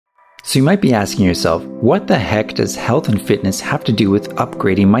So you might be asking yourself, what the heck does health and fitness have to do with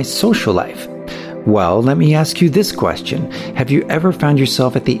upgrading my social life? Well, let me ask you this question. Have you ever found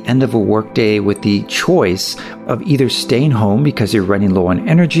yourself at the end of a workday with the choice of either staying home because you're running low on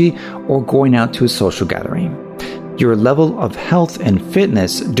energy or going out to a social gathering? Your level of health and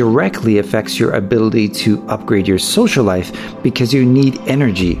fitness directly affects your ability to upgrade your social life because you need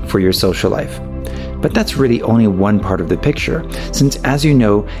energy for your social life. But that's really only one part of the picture, since as you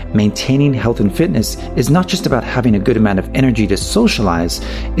know, maintaining health and fitness is not just about having a good amount of energy to socialize,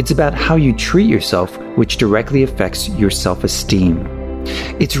 it's about how you treat yourself, which directly affects your self-esteem.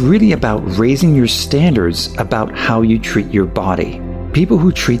 It's really about raising your standards about how you treat your body. People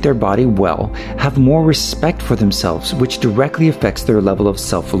who treat their body well have more respect for themselves, which directly affects their level of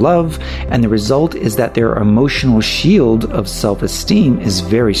self-love, and the result is that their emotional shield of self-esteem is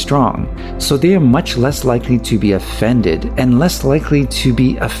very strong. So they are much less likely to be offended and less likely to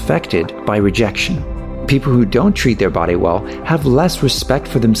be affected by rejection. People who don't treat their body well have less respect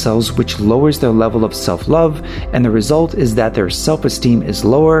for themselves, which lowers their level of self-love, and the result is that their self-esteem is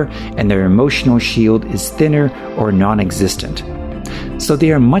lower and their emotional shield is thinner or non-existent. So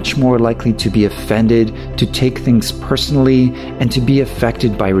they are much more likely to be offended, to take things personally, and to be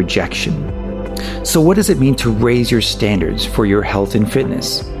affected by rejection. So what does it mean to raise your standards for your health and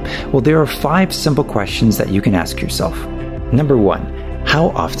fitness? Well, there are 5 simple questions that you can ask yourself. Number 1, how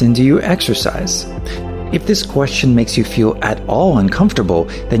often do you exercise? If this question makes you feel at all uncomfortable,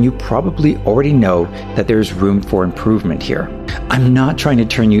 then you probably already know that there's room for improvement here. I'm not trying to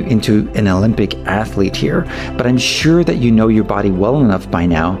turn you into an Olympic athlete here, but I'm sure that you know your body well enough by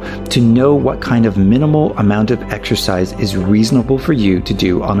now to know what kind of minimal amount of exercise is reasonable for you to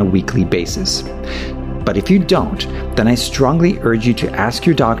do on a weekly basis. But if you don't, then I strongly urge you to ask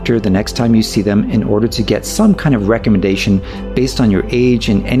your doctor the next time you see them in order to get some kind of recommendation based on your age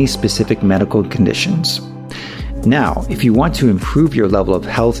and any specific medical conditions. Now, if you want to improve your level of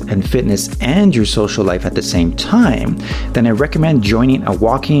health and fitness and your social life at the same time, then I recommend joining a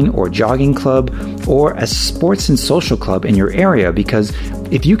walking or jogging club or a sports and social club in your area, because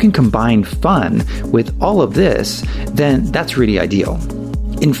if you can combine fun with all of this, then that's really ideal.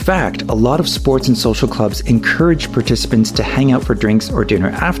 In fact, a lot of sports and social clubs encourage participants to hang out for drinks or dinner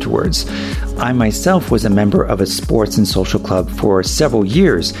afterwards. I myself was a member of a sports and social club for several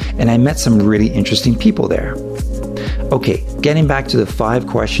years, and I met some really interesting people there. Okay, getting back to the 5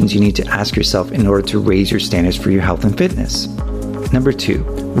 questions you need to ask yourself in order to raise your standards for your health and fitness. Number 2,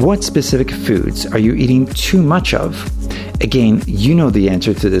 what specific foods are you eating too much of? Again, you know the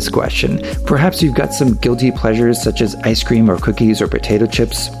answer to this question. Perhaps you've got some guilty pleasures such as ice cream or cookies or potato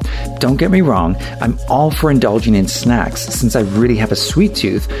chips. Don't get me wrong, I'm all for indulging in snacks since I really have a sweet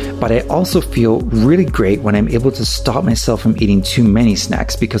tooth, but I also feel really great when I'm able to stop myself from eating too many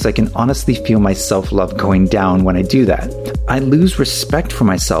snacks because I can honestly feel my self-love going down when I do that. I lose respect for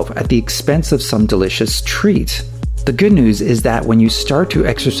myself at the expense of some delicious treat. The good news is that when you start to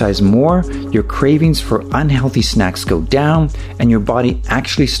exercise more, your cravings for unhealthy snacks go down and your body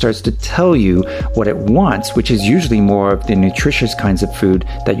actually starts to tell you what it wants, which is usually more of the nutritious kinds of food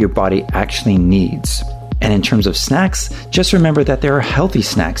that your body actually needs. And in terms of snacks, just remember that there are healthy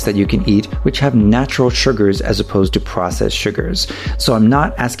snacks that you can eat which have natural sugars as opposed to processed sugars. So I'm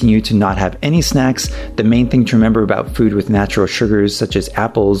not asking you to not have any snacks. The main thing to remember about food with natural sugars, such as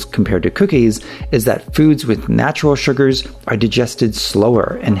apples compared to cookies, is that foods with natural sugars are digested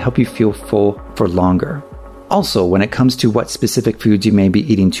slower and help you feel full for longer. Also, when it comes to what specific foods you may be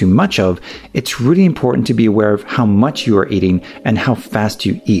eating too much of, it's really important to be aware of how much you are eating and how fast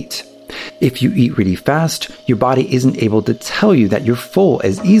you eat. If you eat really fast, your body isn't able to tell you that you're full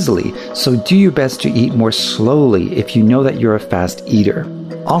as easily, so do your best to eat more slowly if you know that you're a fast eater.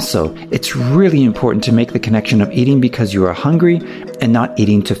 Also, it's really important to make the connection of eating because you are hungry and not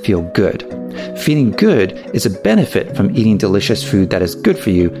eating to feel good. Feeling good is a benefit from eating delicious food that is good for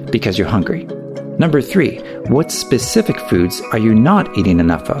you because you're hungry. Number 3, what specific foods are you not eating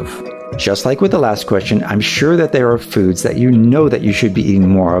enough of? Just like with the last question, I'm sure that there are foods that you know that you should be eating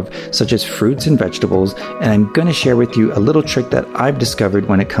more of, such as fruits and vegetables, and I'm going to share with you a little trick that I've discovered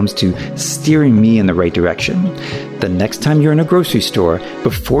when it comes to steering me in the right direction. The next time you're in a grocery store,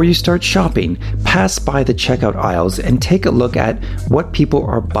 before you start shopping, pass by the checkout aisles and take a look at what people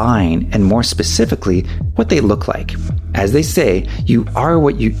are buying, and more specifically, what they look like. As they say, you are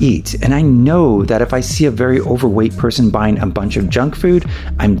what you eat, and I know that if I see a very overweight person buying a bunch of junk food,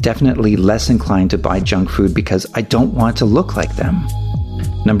 I'm definitely less inclined to buy junk food because I don't want to look like them.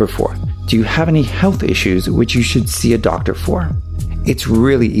 Number 4, do you have any health issues which you should see a doctor for? It's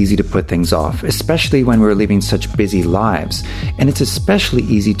really easy to put things off, especially when we're living such busy lives, and it's especially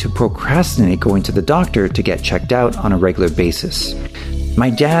easy to procrastinate going to the doctor to get checked out on a regular basis. My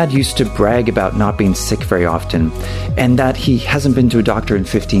dad used to brag about not being sick very often, and that he hasn't been to a doctor in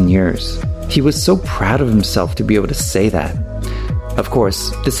 15 years. He was so proud of himself to be able to say that. Of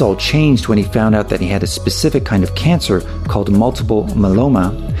course, this all changed when he found out that he had a specific kind of cancer called multiple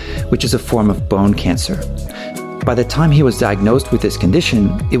myeloma, which is a form of bone cancer. By the time he was diagnosed with this condition,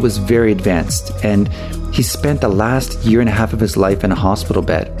 it was very advanced, and he spent the last year and a half of his life in a hospital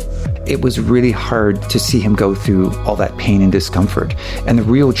bed. It was really hard to see him go through all that pain and discomfort. And the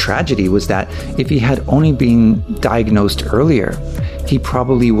real tragedy was that if he had only been diagnosed earlier, he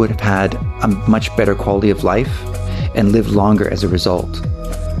probably would have had a much better quality of life and live longer as a result.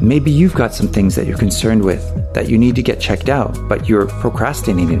 Maybe you've got some things that you're concerned with that you need to get checked out, but you're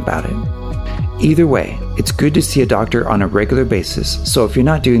procrastinating about it. Either way, it's good to see a doctor on a regular basis, so if you're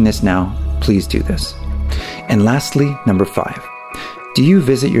not doing this now, please do this. And lastly, number 5, do you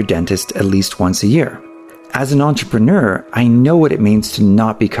visit your dentist at least once a year? As an entrepreneur, I know what it means to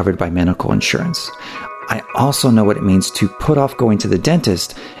not be covered by medical insurance. I also know what it means to put off going to the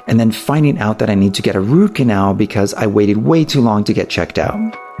dentist and then finding out that I need to get a root canal because I waited way too long to get checked out.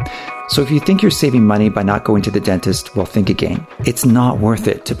 So if you think you're saving money by not going to the dentist, well, think again. It's not worth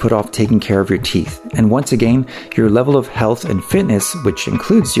it to put off taking care of your teeth. And once again, your level of health and fitness, which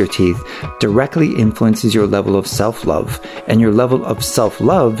includes your teeth, directly influences your level of self-love. And your level of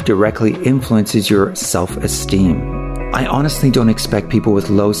self-love directly influences your self-esteem. I honestly don't expect people with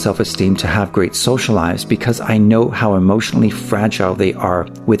low self-esteem to have great social lives because I know how emotionally fragile they are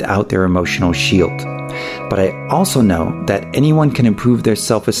without their emotional shield. But I also know that anyone can improve their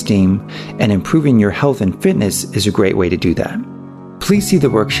self-esteem, and improving your health and fitness is a great way to do that. Please see the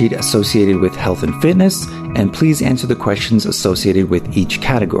worksheet associated with health and fitness, and please answer the questions associated with each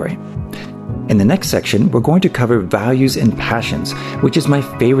category. In the next section, we're going to cover values and passions, which is my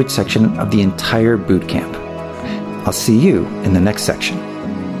favorite section of the entire bootcamp. I'll see you in the next section.